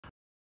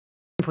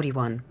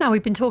41. Now,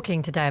 we've been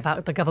talking today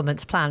about the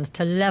government's plans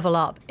to level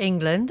up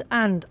England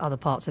and other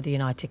parts of the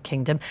United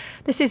Kingdom.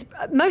 This is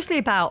mostly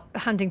about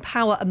handing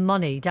power and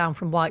money down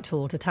from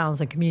Whitehall to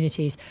towns and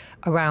communities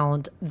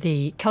around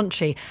the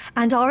country,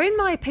 and are, in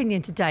my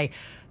opinion today,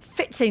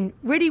 fits in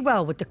really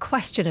well with the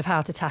question of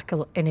how to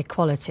tackle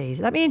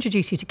inequalities. Let me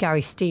introduce you to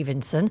Gary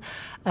Stevenson,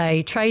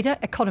 a trader,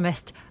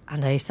 economist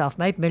and a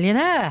self-made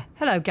millionaire.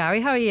 Hello,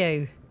 Gary. How are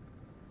you?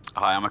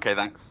 Hi, I'm OK,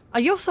 thanks.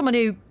 You're someone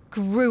who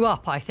grew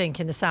up, I think,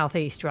 in the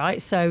southeast,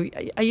 right? So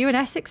are you an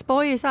Essex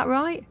boy, is that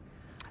right?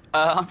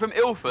 I'm from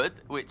Ilford,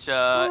 which is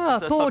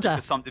a border. subject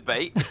of some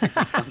debate.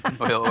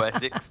 Or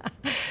Essex.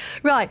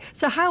 Right.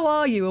 So how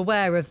are you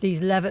aware of these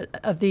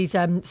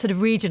sort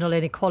of regional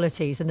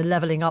inequalities and the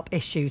levelling up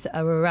issues that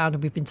are around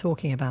and we've been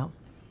talking about?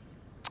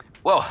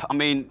 Well, I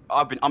mean,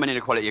 I'm an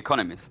inequality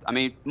economist. I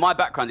mean, my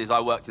background is I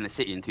worked in the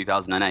city in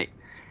 2008,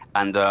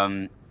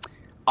 and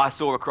I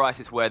saw a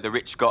crisis where the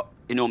rich got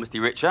enormously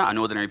richer and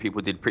ordinary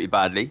people did pretty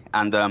badly.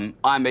 And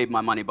I made my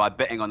money by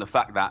betting on the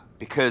fact that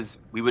because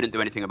we wouldn't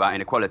do anything about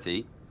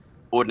inequality,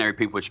 ordinary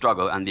people would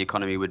struggle and the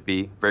economy would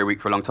be very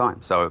weak for a long time.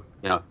 So,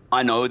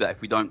 I know that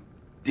if we don't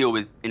deal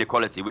with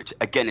inequality, which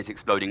again is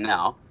exploding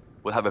now,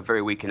 we'll have a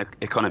very weak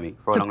economy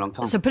for a long, long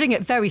time. So putting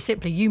it very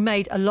simply, you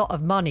made a lot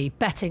of money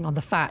betting on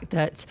the fact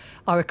that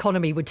our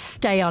economy would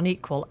stay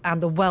unequal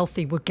and the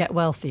wealthy would get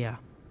wealthier.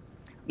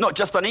 Not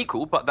just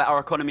unequal, but that our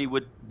economy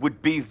would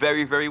be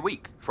very, very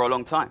weak for a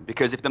long time.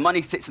 Because if the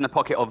money sits in the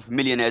pocket of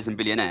millionaires and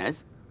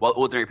billionaires, while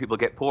ordinary people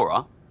get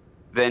poorer,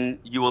 then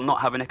you will not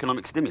have an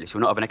economic stimulus. You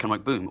will not have an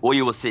economic boom. All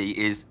you will see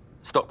is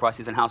stock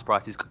prices and house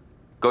prices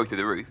go through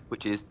the roof,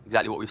 which is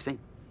exactly what we've seen.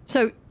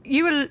 So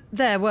you were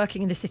there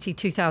working in the city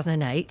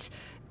 2008.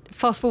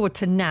 Fast forward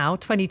to now,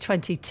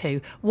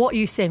 2022. What are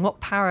you seeing? What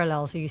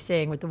parallels are you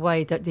seeing with the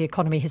way that the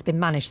economy has been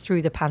managed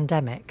through the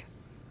pandemic?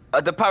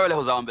 The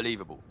parallels are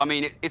unbelievable. I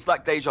mean, it's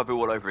like deja vu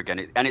all over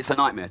again, and it's a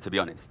nightmare, to be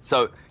honest.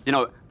 So,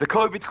 the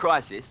COVID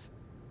crisis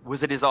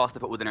was a disaster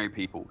for ordinary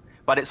people,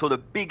 but it saw the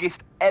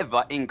biggest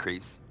ever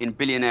increase in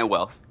billionaire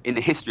wealth in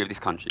the history of this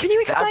country. Can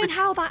you explain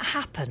how that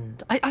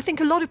happened? I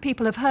think a lot of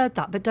people have heard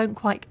that, but don't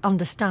quite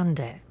understand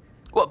it.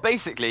 Well,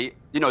 basically,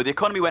 the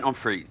economy went on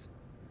freeze.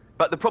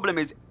 But the problem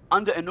is,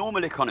 under a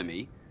normal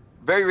economy,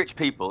 very rich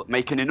people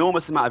make an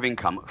enormous amount of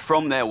income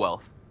from their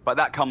wealth, but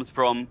that comes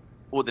from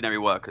ordinary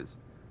workers.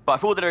 But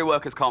if ordinary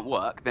workers can't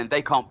work, then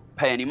they can't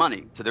pay any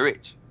money to the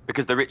rich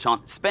because the rich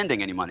aren't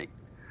spending any money.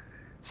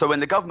 So when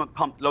the government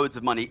pumped loads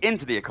of money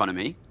into the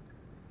economy,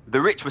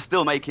 the rich were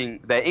still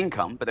making their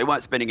income, but they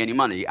weren't spending any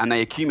money, and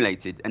they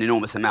accumulated an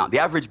enormous amount. The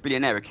average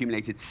billionaire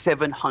accumulated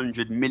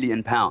 £700 million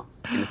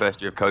in the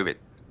first year of COVID.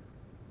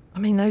 I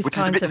mean, those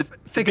kinds of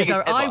figures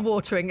are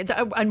eye-watering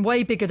and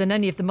way bigger than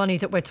any of the money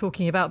that we're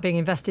talking about being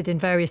invested in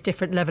various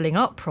different levelling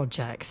up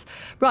projects.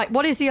 Right,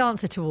 what is the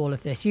answer to all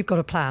of this? You've got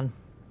a plan.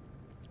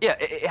 Yeah,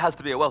 it has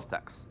to be a wealth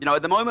tax.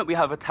 At the moment we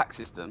have a tax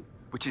system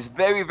which is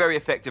very, very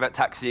effective at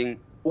taxing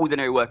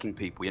ordinary working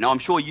people. I'm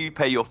sure you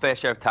pay your fair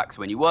share of tax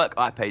when you work.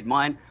 I paid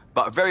mine.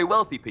 But very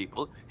wealthy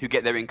people who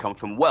get their income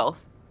from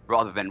wealth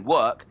rather than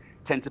work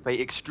tend to pay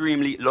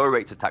extremely low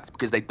rates of tax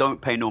because they don't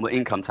pay normal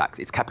income tax.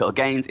 It's capital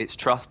gains, it's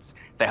trusts.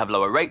 They have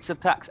lower rates of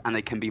tax and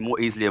they can be more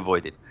easily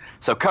avoided.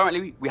 So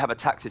currently we have a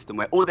tax system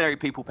where ordinary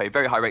people pay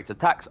very high rates of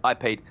tax. I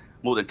paid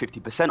more than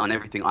 50% on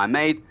everything I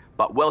made,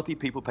 but wealthy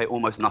people pay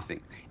almost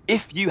nothing.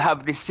 If you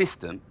have this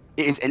system,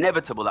 it is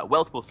inevitable that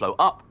wealth will flow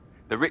up,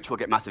 the rich will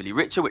get massively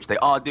richer, which they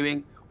are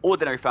doing,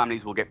 ordinary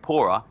families will get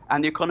poorer,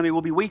 and the economy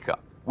will be weaker.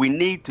 We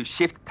need to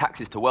shift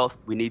taxes to wealth.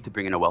 We need to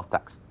bring in a wealth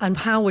tax. And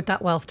how would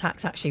that wealth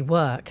tax actually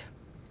work?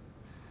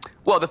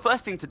 Well, the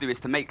first thing to do is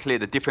to make clear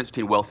the difference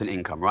between wealth and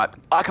income, right?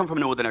 I come from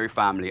an ordinary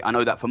family. I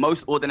know that for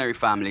most ordinary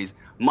families,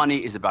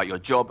 money is about your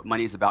job,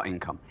 money is about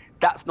income.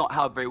 That's not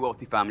how very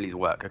wealthy families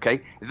work,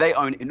 okay? They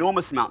own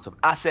enormous amounts of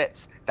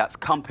assets, that's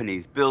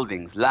companies,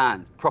 buildings,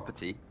 lands,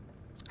 property,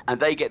 and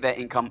they get their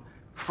income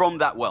from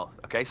that wealth,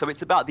 okay? So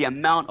it's about the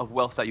amount of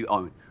wealth that you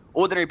own.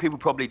 Ordinary people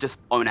probably just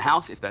own a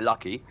house if they're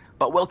lucky,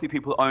 but wealthy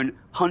people own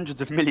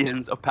hundreds of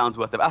millions of pounds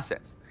worth of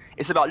assets.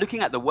 It's about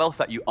looking at the wealth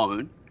that you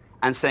own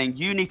and saying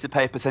you need to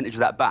pay a percentage of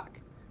that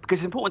back. Because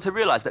it's important to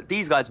realize that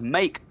these guys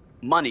make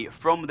money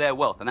from their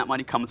wealth and that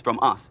money comes from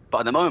us. But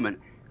at the moment,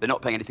 they're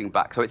not paying anything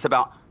back. So it's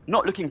about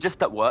not looking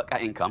just at work,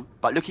 at income,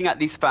 but looking at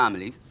these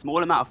families,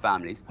 small amount of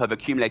families who have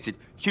accumulated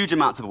huge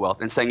amounts of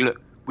wealth and saying,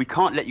 look, we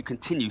can't let you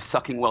continue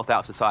sucking wealth out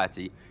of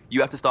society. You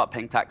have to start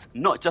paying tax,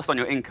 not just on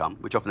your income,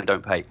 which often they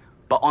don't pay,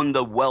 but on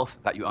the wealth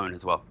that you own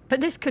as well.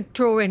 But this could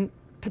draw in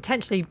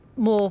potentially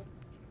more,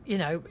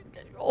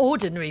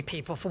 ordinary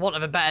people, for want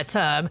of a better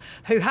term,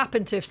 who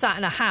happen to have sat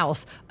in a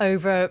house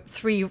over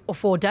 3 or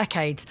 4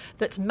 decades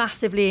that's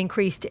massively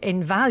increased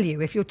in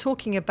value. If you're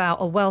talking about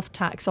a wealth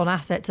tax on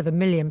assets of £1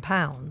 million.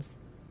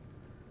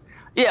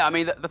 Yeah, I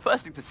mean, the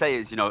first thing to say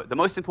is, the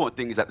most important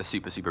thing is that the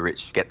super, super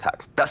rich get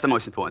taxed. That's the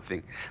most important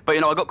thing. But,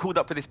 I got called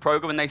up for this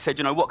program and they said,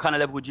 what kind of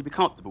level would you be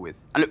comfortable with?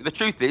 And look, the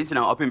truth is,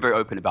 I've been very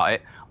open about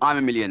it. I'm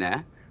a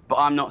millionaire, but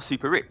I'm not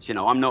super rich. You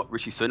know, I'm not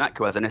Rishi Sunak,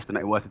 who has an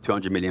estimated worth of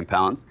 £200 million.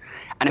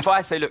 And if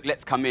I say, look,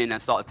 let's come in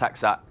and start a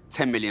tax at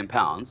 £10 million,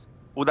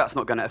 well, that's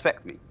not going to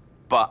affect me.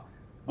 But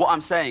what I'm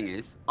saying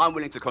is I'm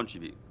willing to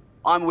contribute.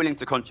 I'm willing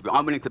to contribute.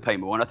 I'm willing to pay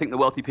more. And I think the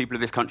wealthy people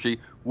of this country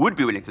would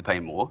be willing to pay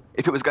more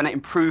if it was going to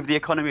improve the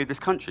economy of this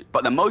country.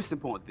 But the most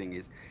important thing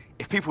is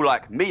if people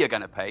like me are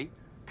going to pay,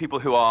 people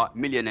who are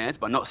millionaires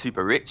but not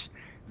super rich,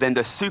 then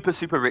the super,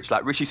 super rich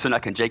like Rishi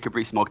Sunak and Jacob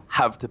Rees-Mogg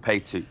have to pay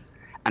too.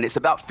 And it's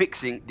about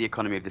fixing the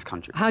economy of this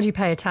country. How do you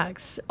pay a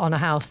tax on a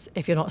house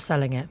if you're not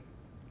selling it?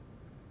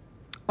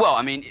 Well,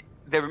 I mean,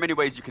 there are many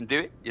ways you can do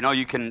it. You know,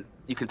 you can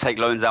take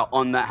loans out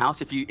on that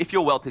house. If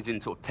your wealth is in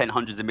sort of 10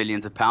 hundreds of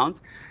millions of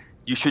pounds,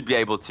 you should be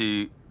able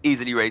to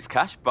easily raise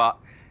cash. But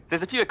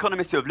there's a few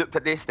economists who have looked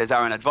at this. There's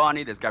Aaron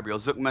Advani, there's Gabriel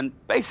Zucman.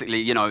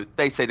 Basically, you know,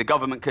 they say the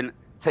government can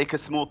take a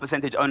small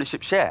percentage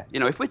ownership share. You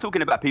know, if we're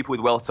talking about people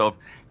with wealth of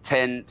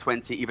 10,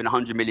 20, even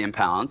 100 million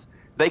pounds,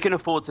 they can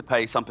afford to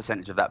pay some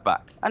percentage of that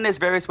back. And there's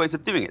various ways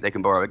of doing it. They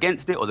can borrow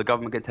against it, or the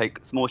government can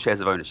take small shares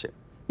of ownership.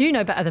 You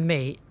know better than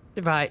me,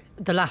 right,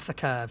 the Laffer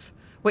curve,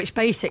 which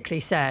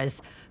basically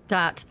says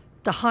that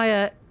the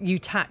higher you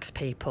tax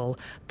people,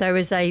 there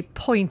is a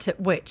point at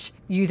which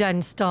you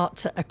then start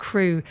to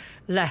accrue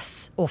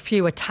less or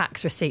fewer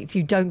tax receipts.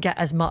 You don't get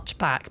as much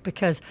back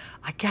because,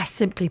 I guess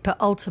simply put,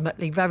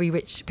 ultimately very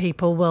rich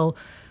people will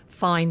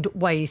find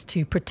ways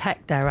to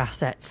protect their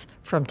assets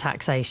from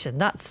taxation.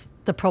 That's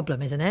the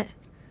problem, isn't it?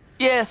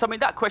 Yes, I mean,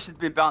 that question's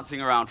been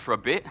bouncing around for a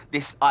bit.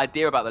 This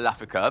idea about the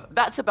Laffer curve,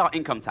 that's about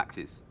income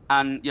taxes.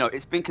 And, you know,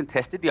 it's been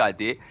contested, the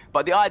idea.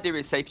 But the idea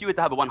is, say, if you were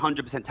to have a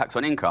 100% tax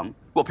on income,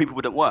 well, people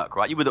wouldn't work,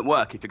 right? You wouldn't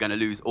work if you're going to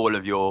lose all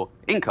of your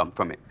income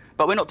from it.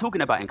 But we're not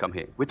talking about income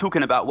here. We're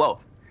talking about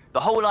wealth. The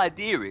whole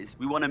idea is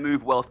we want to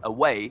move wealth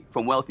away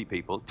from wealthy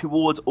people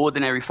towards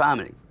ordinary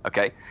families,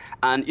 okay?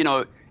 And, you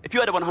know, if you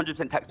had a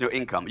 100% tax on your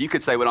income, you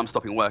could say, well, I'm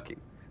stopping working.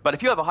 But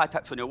if you have a high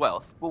tax on your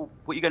wealth, well,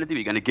 what are you going to do?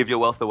 You're going to give your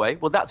wealth away?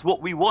 Well, that's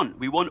what we want.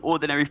 We want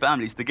ordinary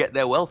families to get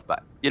their wealth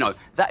back. You know,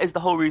 that is the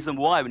whole reason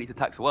why we need to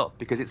tax wealth,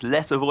 because it's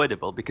less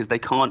avoidable, because they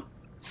can't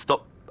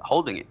stop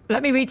holding it.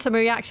 Let me read some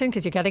reaction,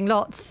 because you're getting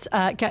lots.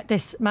 Get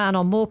this man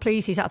on more,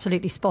 please. He's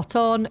absolutely spot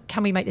on.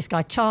 Can we make this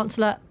guy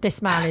Chancellor?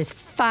 This man is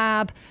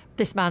fab.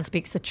 This man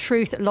speaks the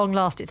truth. At long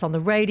last, it's on the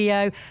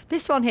radio.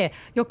 This one here,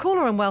 your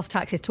caller on wealth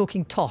tax is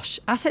talking tosh.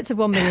 Assets of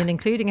 1 million,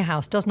 including a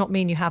house, does not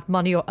mean you have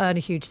money or earn a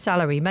huge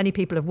salary. Many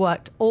people have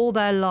worked all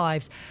their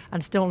lives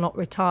and still not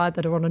retired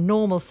that are on a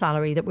normal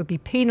salary that would be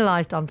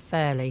penalised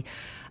unfairly.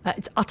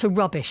 It's utter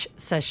rubbish,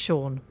 says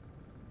Sean.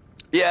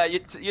 Yeah,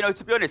 you know,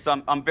 to be honest,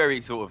 I'm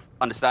very sort of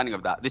understanding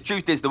of that. The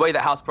truth is, the way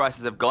that house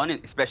prices have gone,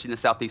 especially in the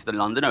southeastern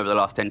London over the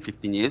last 10,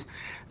 15 years,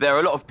 there are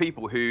a lot of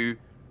people who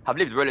have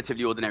lived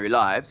relatively ordinary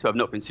lives, who have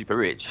not been super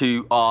rich,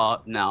 who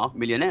are now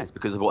millionaires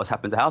because of what's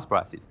happened to house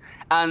prices.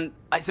 And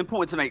it's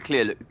important to make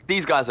clear, look,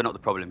 these guys are not the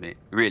problem here,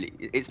 really.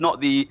 It's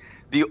not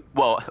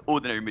well,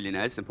 ordinary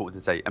millionaires, it's important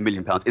to say £1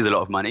 million is a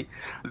lot of money.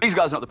 These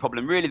guys are not the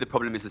problem, really. The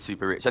problem is the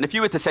super rich. And if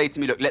you were to say to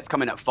me, look, let's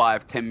come in at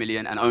 5, 10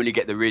 million and only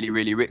get the really,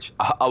 really rich,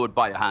 I would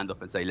bite your hand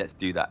off and say, let's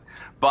do that.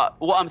 But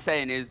what I'm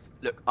saying is,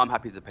 look, I'm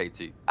happy to pay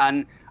too.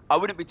 And I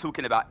wouldn't be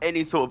talking about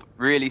any sort of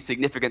really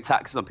significant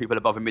taxes on people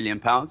above £1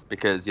 million,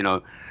 because, you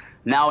know,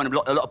 now in a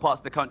lot of parts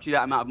of the country,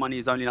 that amount of money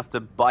is only enough to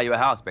buy you a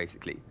house,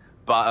 basically.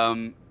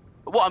 But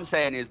what I'm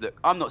saying is, look,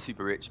 I'm not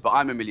super rich, but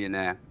I'm a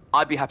millionaire.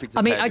 I'd be happy to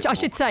I mean, I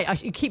should say,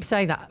 you keep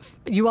saying that.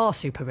 You are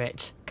super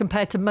rich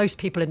compared to most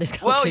people in this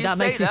country. Well, that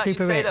makes you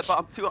super rich.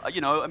 That, but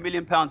you know, £1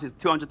 million is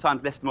 200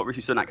 times less than what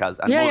Rishi Sunak has,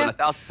 and more than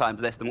 1,000 times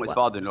less than what his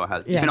father-in-law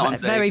has. Yeah, you know what I'm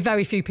saying? Very,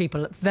 very few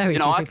people. Very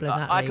few people in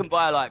that I league. can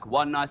buy like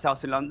one nice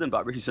house in London,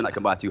 but Rishi Sunak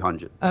can buy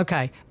 200.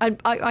 Okay, and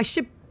I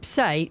should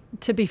say,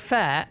 to be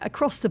fair,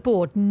 across the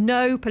board,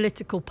 no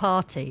political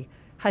party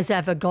has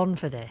ever gone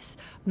for this.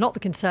 Not the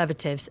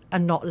Conservatives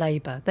and not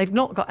Labour. They've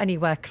not got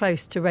anywhere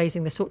close to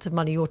raising the sorts of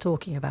money you're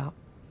talking about.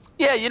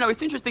 Yeah, you know,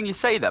 it's interesting you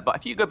say that, but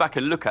if you go back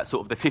and look at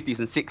sort of the 50s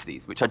and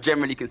 60s, which are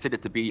generally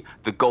considered to be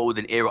the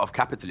golden era of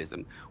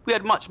capitalism, we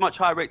had much, much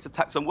higher rates of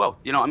tax on wealth.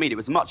 You know what I mean? It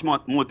was much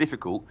more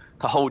difficult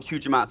to hold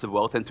huge amounts of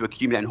wealth and to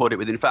accumulate and hoard it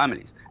within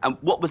families. And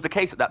what was the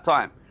case at that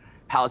time?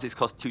 Houses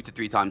cost 2 to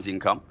 3 times the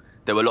income.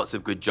 There were lots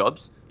of good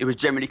jobs. It was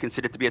generally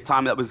considered to be a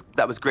time that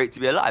was great to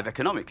be alive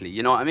economically.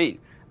 You know what I mean?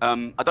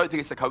 I don't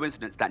think it's a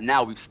coincidence that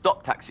now we've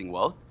stopped taxing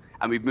wealth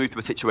and we've moved to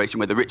a situation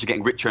where the rich are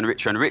getting richer and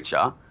richer and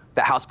richer,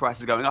 that house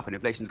prices are going up and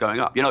inflation's going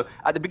up. You know,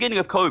 at the beginning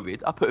of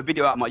COVID, I put a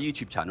video out on my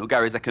YouTube channel,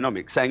 Gary's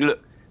Economics, saying,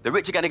 look, the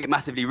rich are going to get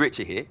massively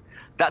richer here.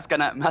 That's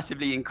going to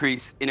massively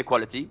increase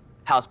inequality,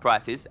 house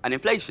prices, and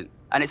inflation.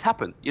 And it's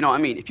happened. You know what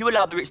I mean? If you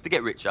allow the rich to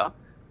get richer,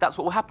 that's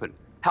what will happen.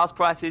 House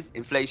prices,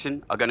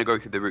 inflation are going to go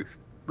through the roof.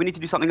 We need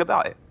to do something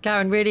about it.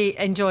 Garen, really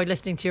enjoyed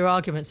listening to your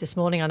arguments this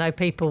morning. I know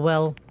people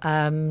will,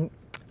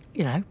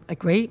 you know,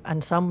 agree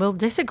and some will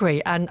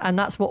disagree. And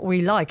that's what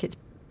we like. It's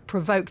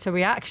provoked a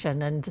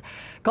reaction and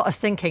got us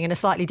thinking in a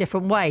slightly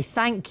different way.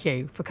 Thank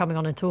you for coming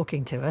on and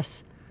talking to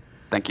us.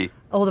 Thank you.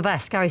 All the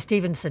best. Gary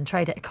Stevenson,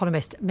 trader,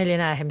 economist,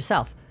 millionaire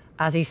himself.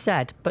 as he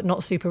said, but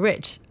not super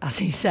rich, as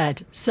he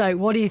said. So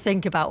what do you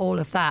think about all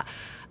of that?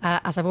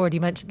 As I've already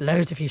mentioned,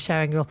 loads of you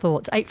sharing your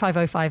thoughts.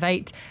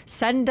 85058.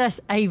 Send us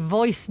a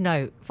voice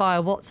note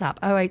via WhatsApp,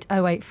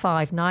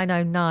 08085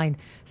 909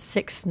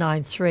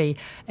 693,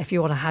 if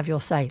you want to have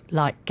your say,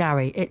 like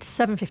Gary. It's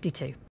 7:52.